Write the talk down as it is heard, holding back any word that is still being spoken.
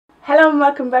Hello and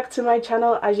welcome back to my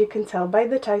channel. As you can tell by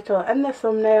the title and the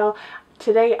thumbnail,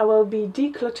 today I will be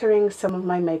decluttering some of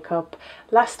my makeup.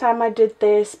 Last time I did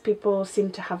this, people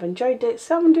seem to have enjoyed it,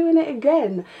 so I'm doing it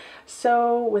again.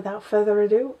 So without further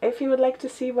ado, if you would like to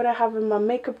see what I have in my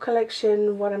makeup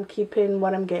collection, what I'm keeping,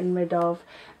 what I'm getting rid of,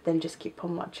 then just keep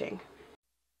on watching.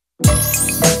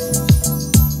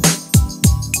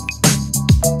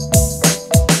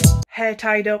 Hair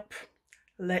tied up,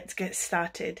 let's get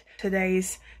started.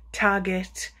 Today's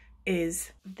target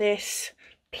is this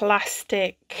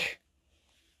plastic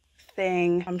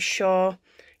thing. I'm sure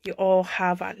you all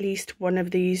have at least one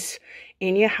of these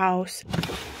in your house.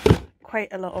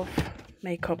 Quite a lot of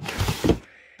makeup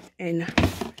in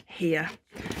here,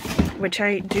 which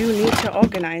I do need to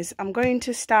organize. I'm going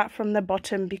to start from the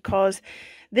bottom because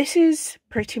this is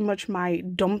pretty much my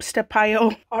dumpster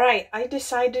pile. Alright, I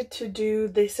decided to do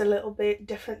this a little bit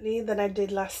differently than I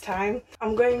did last time.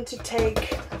 I'm going to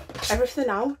take everything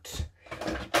out,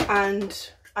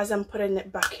 and as I'm putting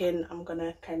it back in, I'm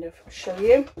gonna kind of show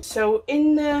you. So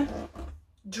in the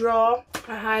drawer,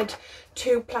 I had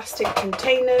two plastic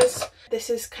containers. This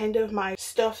is kind of my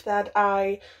stuff that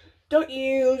I don't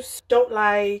use, don't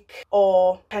like,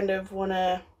 or kind of want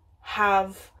to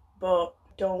have but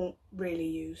don't really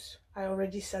use. I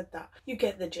already said that. You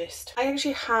get the gist. I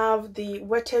actually have the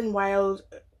Wet n Wild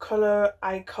Color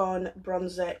Icon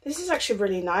bronzer. This is actually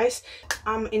really nice.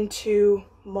 I'm into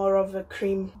more of a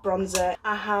cream bronzer.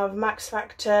 I have Max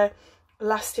Factor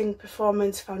Lasting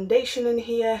Performance foundation in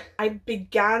here. I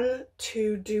began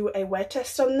to do a wear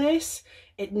test on this.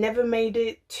 It never made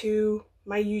it to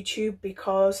my YouTube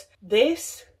because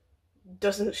this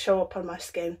doesn't show up on my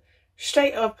skin.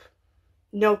 Straight up,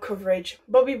 no coverage.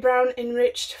 Bobbi Brown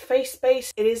Enriched Face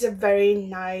Base. It is a very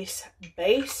nice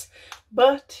base,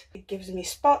 but it gives me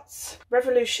spots.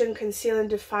 Revolution Conceal and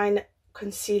Define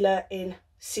Concealer in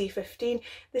C15.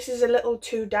 This is a little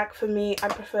too dark for me. I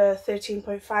prefer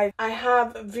 13.5. I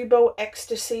have Vibo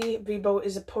Ecstasy. Vibo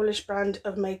is a Polish brand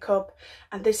of makeup,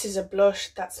 and this is a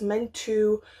blush that's meant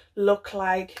to look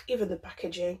like, even the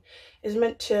packaging is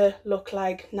meant to look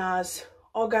like NARS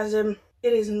Orgasm.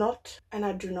 It is not, and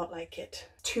I do not like it.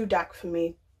 Too dark for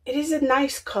me. It is a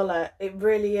nice colour, it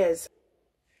really is,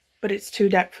 but it's too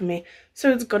dark for me,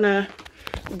 so it's gonna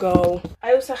go.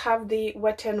 I also have the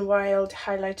Wet n Wild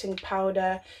highlighting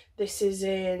powder. This is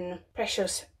in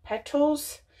Precious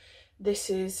Petals.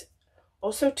 This is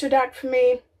also too dark for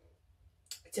me.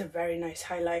 It's a very nice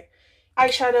highlight.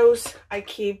 Eyeshadows I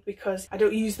keep because I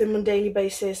don't use them on a daily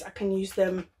basis. I can use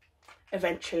them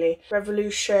eventually.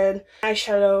 Revolution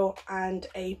eyeshadow and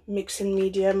a mix and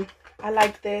medium. I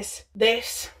like this.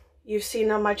 This you've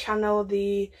seen on my channel,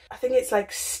 I think it's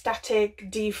like static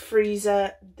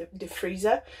defreezer.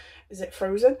 Defreezer, is it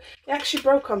frozen? It actually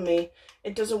broke on me.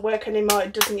 It doesn't work anymore.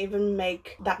 It doesn't even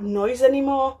make that noise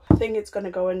anymore. I think it's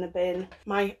gonna go in the bin.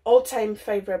 My all-time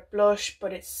favorite blush,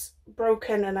 but it's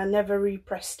broken and I never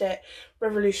repressed it.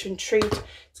 Revolution Treat.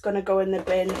 It's gonna go in the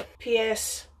bin.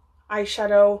 PS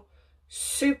eyeshadow,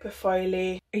 super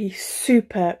foily, a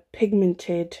super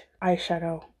pigmented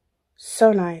eyeshadow.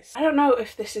 So nice. I don't know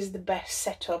if this is the best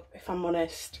setup, if I'm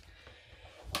honest,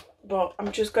 but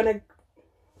I'm just gonna...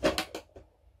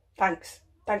 Thanks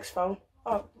phone.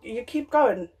 Oh, you keep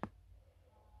going.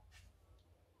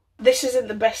 This isn't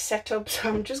the best setup, so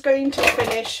I'm just going to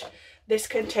finish this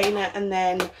container and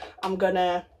then I'm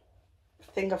gonna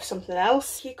think of something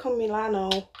else. Kiko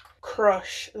Milano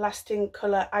Crush Lasting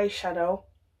Colour Eyeshadow.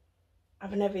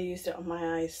 I've never used it on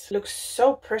my eyes. It looks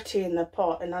so pretty in the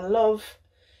pot, and I love,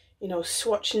 you know,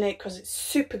 swatching it because it's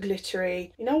super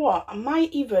glittery. You know what? I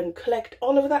might even collect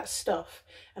all of that stuff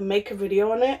and make a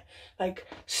video on it. Like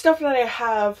stuff that I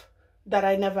have that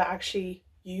I never actually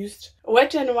used.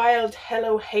 Wet n Wild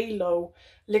Hello Halo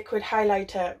Liquid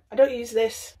Highlighter. I don't use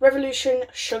this. Revolution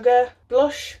Sugar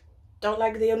Blush. Don't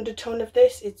like the undertone of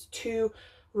this. It's too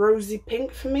rosy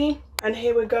pink for me. And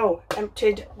here we go.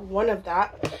 Emptied one of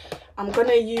that. I'm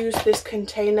gonna use this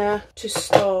container to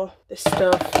store the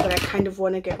stuff that I kind of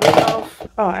want to get rid of.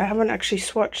 Oh, I haven't actually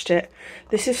swatched it.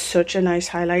 This is such a nice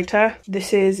highlighter.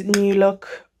 This is New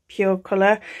Look Pure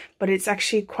Color, but it's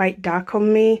actually quite dark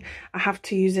on me. I have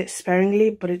to use it sparingly,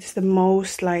 but it's the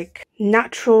most like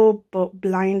natural but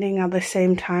blinding at the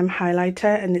same time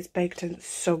highlighter, and it's baked and it's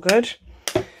so good.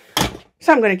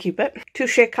 So I'm gonna keep it.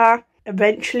 Touche Car.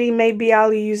 Eventually maybe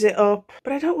I'll use it up,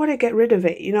 but I don't want to get rid of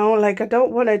it, you know, like I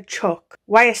don't want to chuck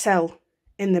YSL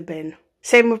in the bin.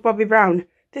 Same with Bobbi Brown.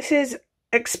 This is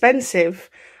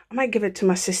expensive. I might give it to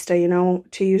my sister, you know,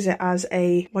 to use it as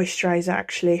a moisturizer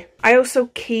actually. I also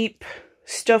keep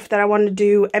stuff that I want to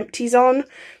do empties on,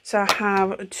 so I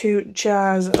have 2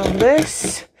 jars of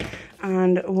this.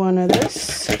 and one of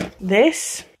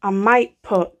this I might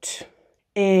put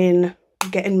in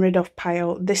getting rid of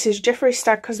pile. This is Jeffree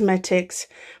Star Cosmetics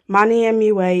Mani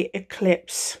MUA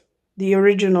Eclipse, the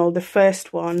original, the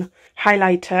first one,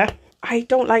 highlighter. I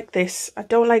don't like this. I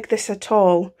don't like this at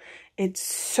all. It's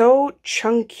so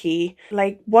chunky.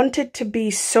 Like, wanted to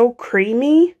be so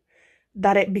creamy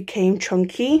that it became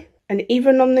chunky. And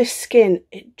even on this skin,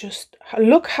 it just,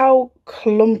 look how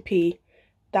clumpy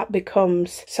that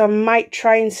becomes. So I might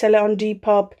try and sell it on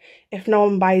Depop. If no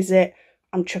one buys it,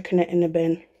 I'm chucking it in the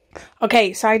bin.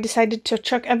 Okay, so I decided to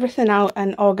chuck everything out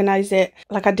and organize it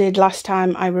like I did last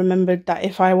time. I remembered that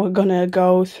if I were gonna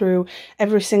go through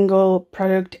every single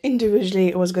product individually,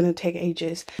 it was gonna take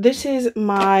ages. This is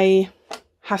my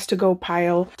has to go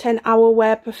pile 10-hour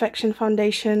wear perfection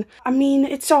foundation. I mean,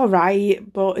 it's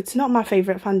alright, but it's not my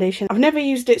favorite foundation. I've never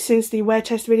used it since the wear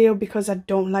test video because I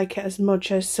don't like it as much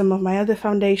as some of my other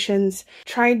foundations.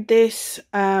 Tried this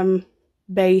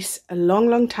base a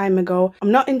long time ago.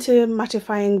 I'm not into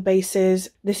mattifying bases.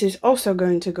 This is also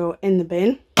going to go in the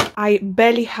bin. I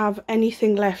barely have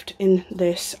anything left in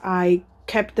this. I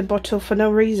kept the bottle for no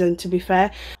reason, to be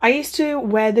fair. I used to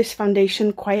wear this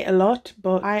foundation quite a lot,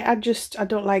 but I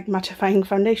don't like mattifying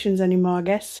foundations anymore, I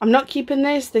guess. I'm not keeping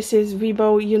this. This is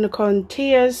Vibo Unicorn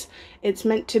Tears. It's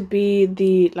meant to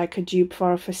be like a dupe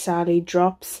for Fasali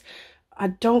drops. I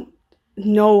don't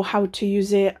know how to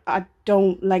use it. I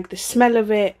don't like the smell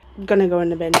of it. I'm gonna go in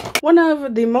the bin. One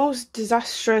of the most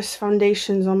disastrous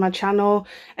foundations on my channel.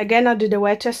 Again, I did a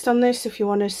wear test on this. If you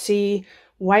want to see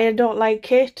why I don't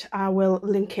like it, I will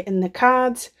link it in the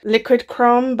cards. Liquid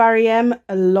Chrome Barry M.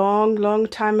 A long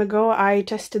time ago, I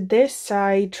tested this.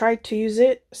 I tried to use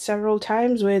it several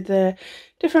times with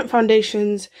different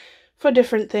foundations for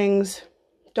different things.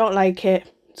 Don't like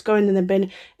it. It's going in the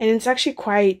bin, and it's actually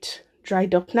quite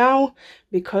dried up now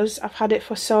because I've had it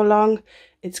for so long.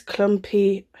 It's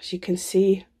clumpy, as you can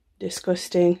see.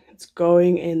 Disgusting. It's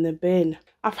going in the bin.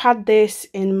 I've had this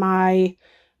in my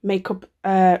makeup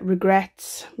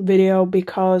regrets video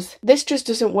because this just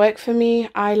doesn't work for me.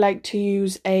 I like to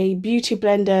use a beauty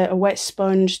blender, a wet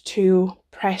sponge, to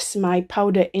press my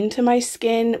powder into my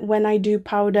skin when I do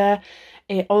powder.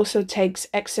 It also takes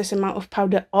excess amount of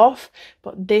powder off,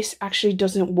 but this actually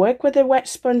doesn't work with a wet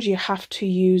sponge. You have to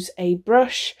use a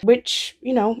brush, which,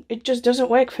 you know, it just doesn't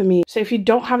work for me. So if you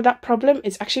don't have that problem,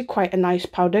 it's actually quite a nice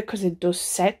powder because it does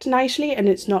set nicely and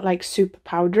it's not like super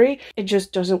powdery. It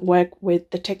just doesn't work with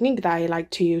the technique that I like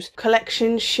to use.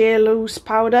 Collection Sheer Loose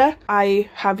Powder. I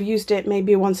have used it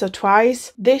maybe once or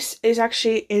twice. This is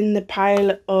actually in the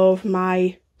pile of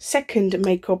my second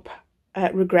makeup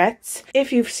regrets.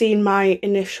 If you've seen my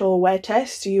initial wear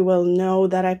test, you will know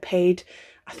that I paid,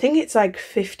 I think it's like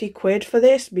 50 quid for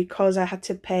this because I had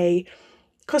to pay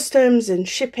customs and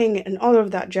shipping and all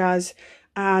of that jazz,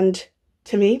 and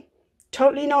to me,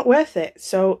 totally not worth it.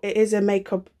 So it is a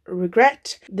makeup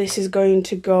regret. This is going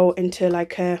to go into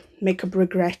like a makeup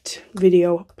regret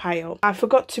video pile. I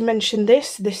forgot to mention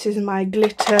this. This is my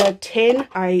glitter tin.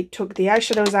 I took the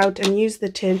eyeshadows out and used the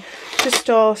tin to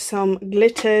store some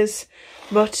glitters,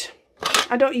 but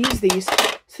I don't use these,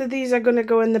 so these are gonna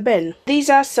go in the bin. These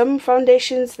are some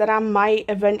foundations that I might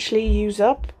eventually use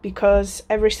up because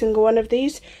every single one of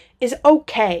these is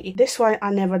okay. This one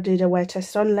I never did a wear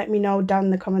test on. Let me know down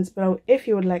in the comments below if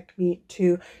you would like me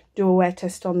to do a wear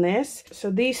test on this.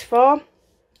 So these four,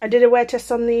 I did a wear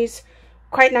test on these.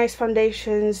 Quite nice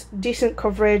foundations, decent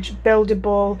coverage,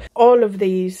 buildable. All of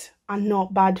these are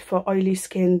not bad for oily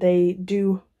skin. They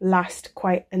do last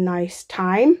quite a nice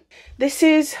time. This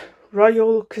is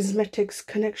Royal Cosmetics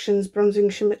Connections Bronzing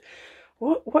Shimmer.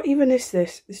 What even is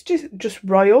this? It's just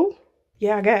Royal?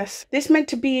 Yeah, I guess. This meant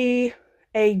to be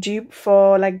a dupe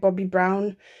for like Bobbi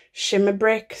Brown shimmer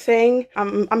brick thing.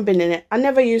 I'm binning it. I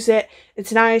never use it.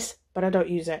 It's nice, but I don't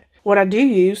use it. What I do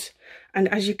use, and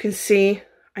as you can see,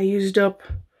 I used up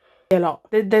a lot.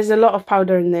 There's a lot of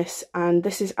powder in this, and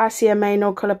this is RCMA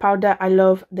No Color Powder. I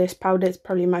love this powder. It's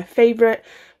probably my favorite,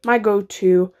 my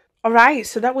go-to. Alright,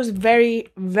 so that was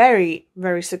very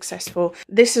successful.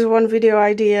 This is one video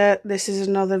idea, this is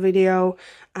another video,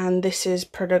 and this is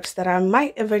products that I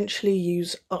might eventually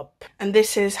use up. And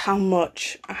this is how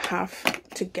much I have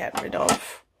to get rid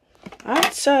of.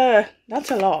 That's a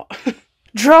lot.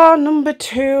 Drawer number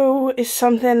 2 is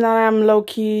something that I'm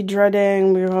low-key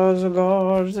dreading because, oh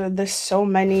god, there's so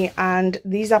many, and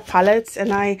these are palettes,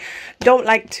 and I don't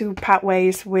like to part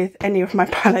ways with any of my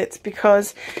palettes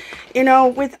because, you know,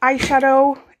 with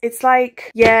eyeshadow, It's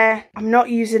like, yeah, I'm not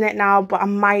using it now, but I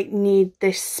might need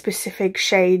this specific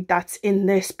shade that's in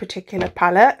this particular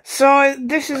palette. So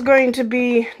this is going to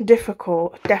be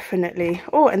difficult, definitely.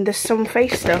 Oh, and there's some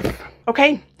face stuff.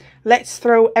 Okay, let's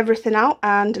throw everything out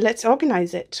and let's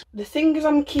organize it. The things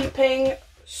I'm keeping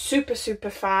super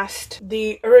fast.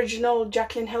 The original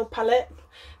Jaclyn Hill palette.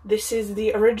 This is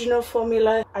the original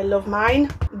formula. I love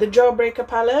mine. The Jawbreaker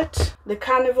palette. The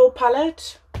Carnival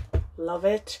palette. Love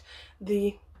it.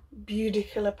 The Beauty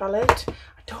Killer palette.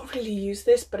 I don't really use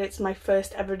this, but it's my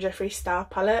first ever Jeffree Star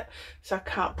palette, so I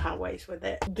can't part ways with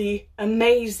it. The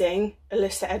amazing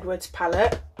Alyssa Edwards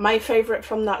palette. My favourite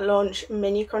from that launch,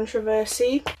 Mini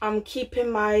Controversy. I'm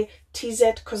keeping my TZ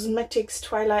Cosmetics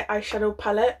Twilight eyeshadow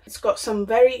palette. It's got some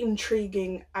very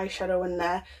intriguing eyeshadow in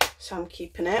there, so I'm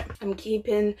keeping it. I'm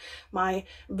keeping my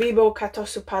Vibo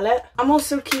Katosu palette. I'm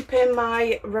also keeping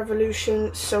my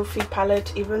Revolution Sophie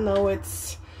palette, even though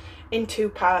it's in 2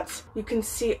 parts. You can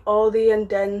see all the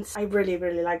indents. I really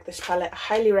like this palette. I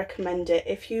highly recommend it.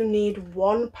 If you need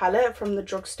one palette from the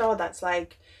drugstore that's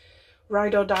like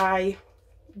ride or die,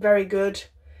 very good,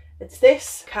 it's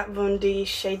this Kat Von D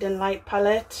Shade and Light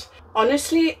palette.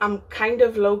 Honestly, I'm kind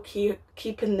of low-key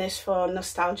keeping this for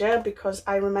nostalgia, because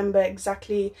I remember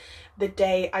exactly the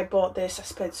day I bought this. I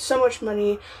spent so much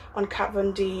money on Kat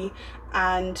Von D,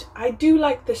 and I do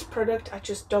like this product, I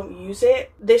just don't use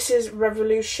it. This is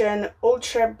Revolution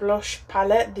Ultra Blush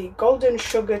palette, the Golden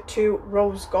Sugar 2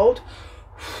 Rose Gold.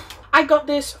 I got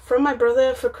this from my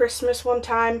brother for Christmas one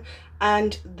time,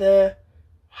 and the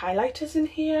highlighters in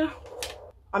here,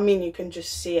 I mean, you can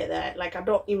just see it there. Like, I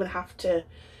don't even have to.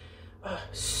 Oh,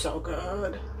 so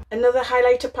good. Another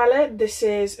highlighter palette. This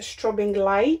is Strobing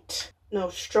Light. No,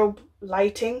 Strobe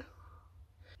Lighting.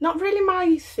 Not really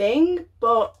my thing,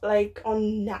 but like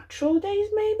on natural days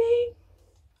maybe.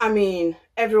 I mean,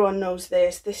 everyone knows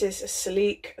this. This is a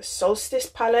Sleek Solstice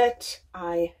palette.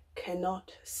 I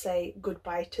cannot say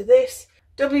goodbye to this.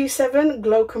 W7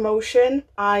 Glow Commotion.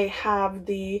 I have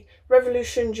the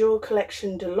Revolution Jewel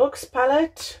Collection Deluxe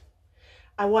palette.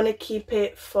 I want to keep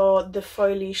it for the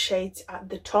foily shades at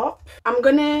the top. I'm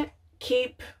gonna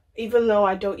keep, even though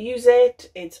I don't use it,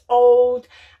 it's old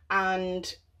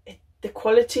and the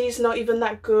quality is not even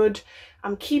that good,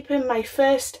 I'm keeping my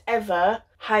first ever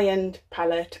high-end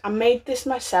palette. I made this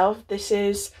myself. This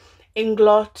is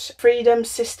Inglot Freedom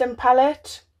System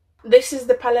palette. This is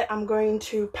the palette I'm going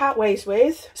to part ways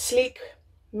with. Sleek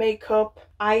Makeup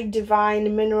Eye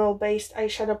Divine Mineral Based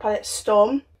Eyeshadow Palette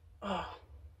Storm. Oh,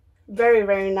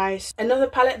 very nice. Another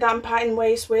palette that I'm parting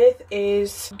ways with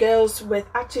is Girls with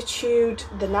Attitude,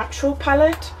 the Natural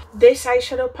palette. This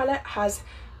eyeshadow palette has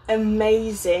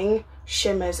amazing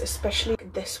shimmers, especially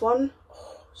this one.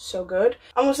 Oh, so good.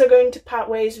 I'm also going to part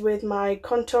ways with my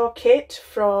contour kit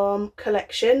from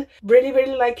Collection. Really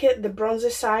like it. The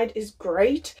bronzer side is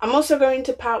great. I'm also going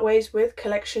to part ways with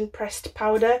Collection Pressed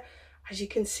Powder. As you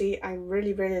can see, I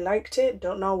really liked it.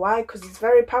 Don't know why, because it's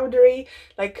very powdery,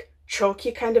 like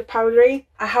chalky kind of powdery.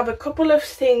 I have a couple of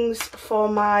things for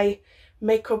my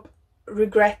makeup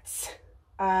regrets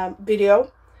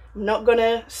video. I'm not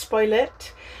gonna spoil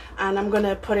it, and I'm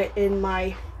gonna put it in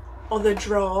my other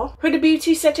drawer. Huda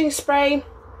Beauty setting spray.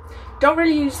 Don't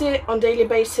really use it on a daily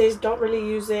basis. Don't really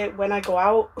use it when I go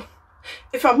out,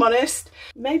 if I'm honest.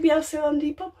 Maybe I'll sell on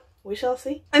Depop. We shall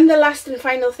see. And the last and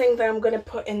final thing that I'm gonna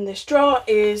put in this drawer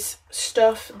is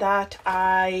stuff that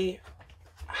I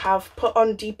have put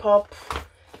on Depop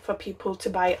for people to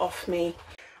buy off me.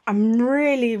 I'm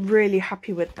really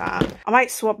happy with that. I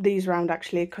might swap these around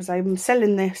actually, because I'm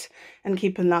selling this and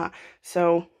keeping that.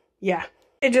 So yeah,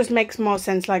 it just makes more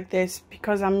sense like this,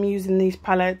 because I'm using these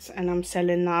palettes and I'm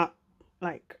selling that.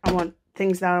 Like, I want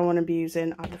things that I want to be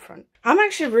using at the front. I'm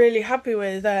actually really happy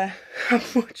with how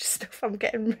much stuff I'm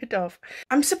getting rid of.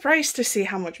 I'm surprised to see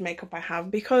how much makeup I have,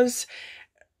 because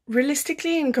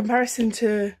realistically, in comparison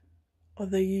to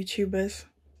other YouTubers,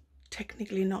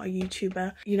 technically not a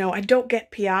YouTuber, you know, I don't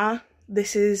get PR.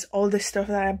 This is all the stuff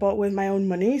that I bought with my own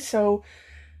money, so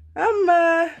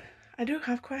I do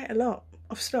have quite a lot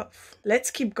of stuff. Let's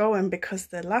keep going, because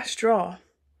the last drawer,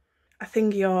 I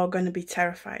think you're going to be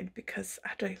terrified, because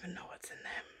I don't even know what's in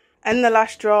there. And the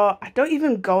last drawer, I don't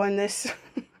even go in this.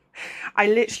 I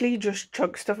literally just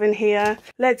chuck stuff in here.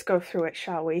 Let's go through it,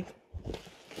 shall we?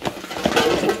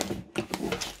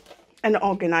 And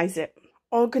organize it.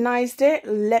 Organized it.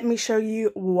 Let me show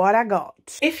you what I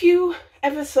got. If you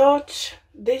ever thought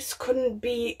this couldn't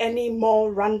be any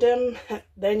more random,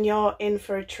 then you're in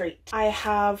for a treat. I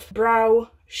have brow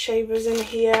shavers in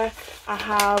here. I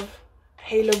have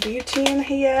Halo Beauty in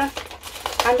here.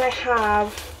 And I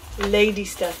have lady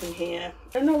stuff in here. I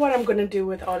don't know what I'm gonna do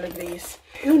with all of these.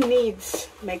 Who needs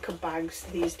makeup bags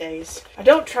these days? I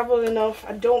don't travel enough.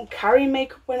 I don't carry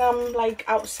makeup when I'm like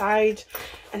outside,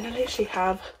 and I literally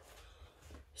have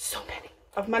so many.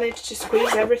 I've managed to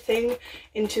squeeze everything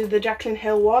into the Jaclyn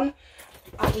Hill one.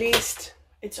 At least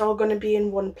it's all going to be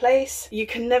in one place. You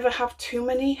can never have too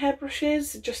many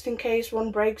hairbrushes, just in case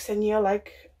one breaks and you're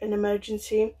like an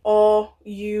emergency, or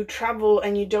you travel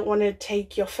and you don't want to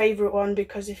take your favorite one,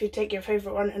 because if you take your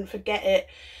favorite one and forget it,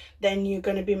 then you're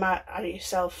going to be mad at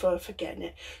yourself for forgetting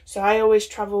it. So I always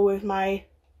travel with my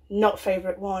not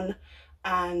favorite one,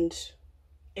 and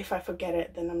if I forget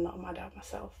it, then I'm not mad at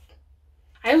myself.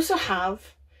 I also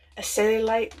have a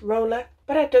cellulite roller,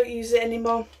 but I don't use it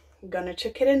anymore. I'm gonna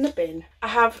chuck it in the bin. I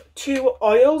have 2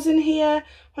 oils in here,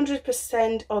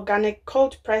 100% organic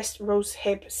cold pressed rose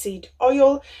hip seed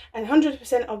oil and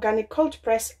 100% organic cold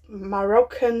pressed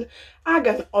Moroccan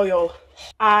argan oil.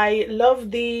 I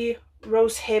love the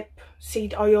rose hip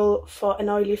seed oil for an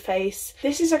oily face.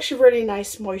 This is actually really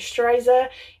nice moisturizer,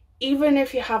 even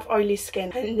if you have oily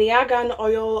skin. And the argan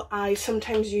oil I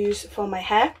sometimes use for my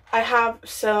hair. I have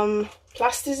some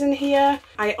plasters in here.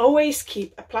 I always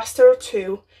keep a plaster or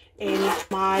 2 in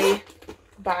my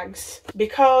bags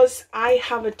because I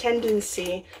have a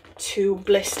tendency to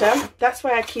blister. That's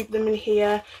why I keep them in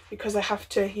here, because I have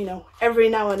to, you know, every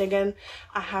now and again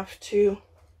I have to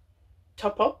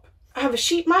top up. I have a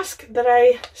sheet mask that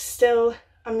I still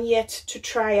am yet to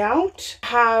try out. I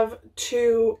have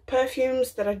 2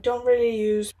 perfumes that I don't really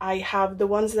use. I have the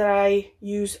ones that I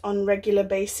use on regular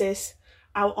basis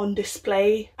out on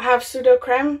display. I have pseudo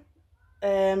creme.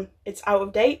 It's out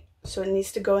of date, so it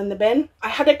needs to go in the bin. I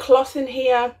had a cloth in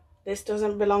here. This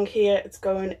doesn't belong here. It's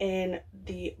going in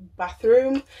the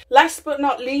bathroom. Last but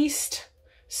not least,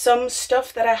 some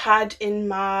stuff that I had in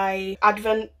my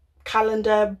advent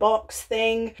calendar box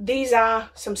thing. These are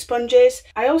some sponges.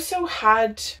 I also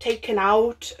had taken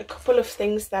out a couple of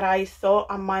things that I thought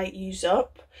I might use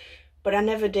up, but I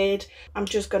never did. I'm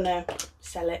just gonna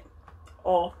sell it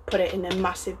or put it in a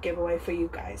massive giveaway for you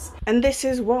guys. And this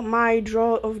is what my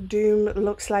drawer of doom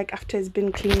looks like after it's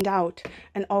been cleaned out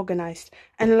and organized,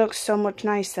 and it looks so much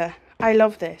nicer. I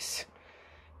love this.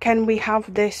 Can we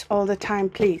have this all the time,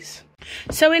 please?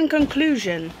 So in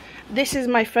conclusion, this is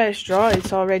my first drawer.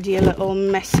 It's already a little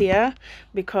messier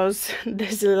because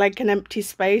there's like an empty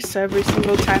space, so every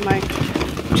single time I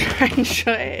try and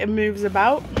shut it, it moves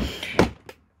about.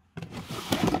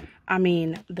 I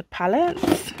mean, the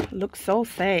palettes look so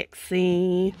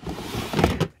sexy.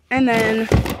 And then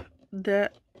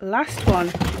the last one,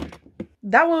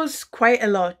 that was quite a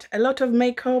lot of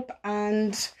makeup,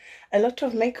 and a lot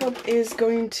of makeup is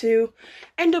going to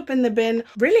end up in the bin.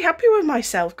 Really happy with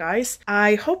myself, guys.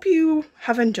 I hope you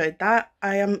have enjoyed that.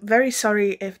 I am very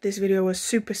sorry if this video was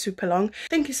super long.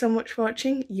 Thank you so much for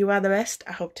watching. You are the best.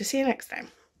 I hope to see you next time.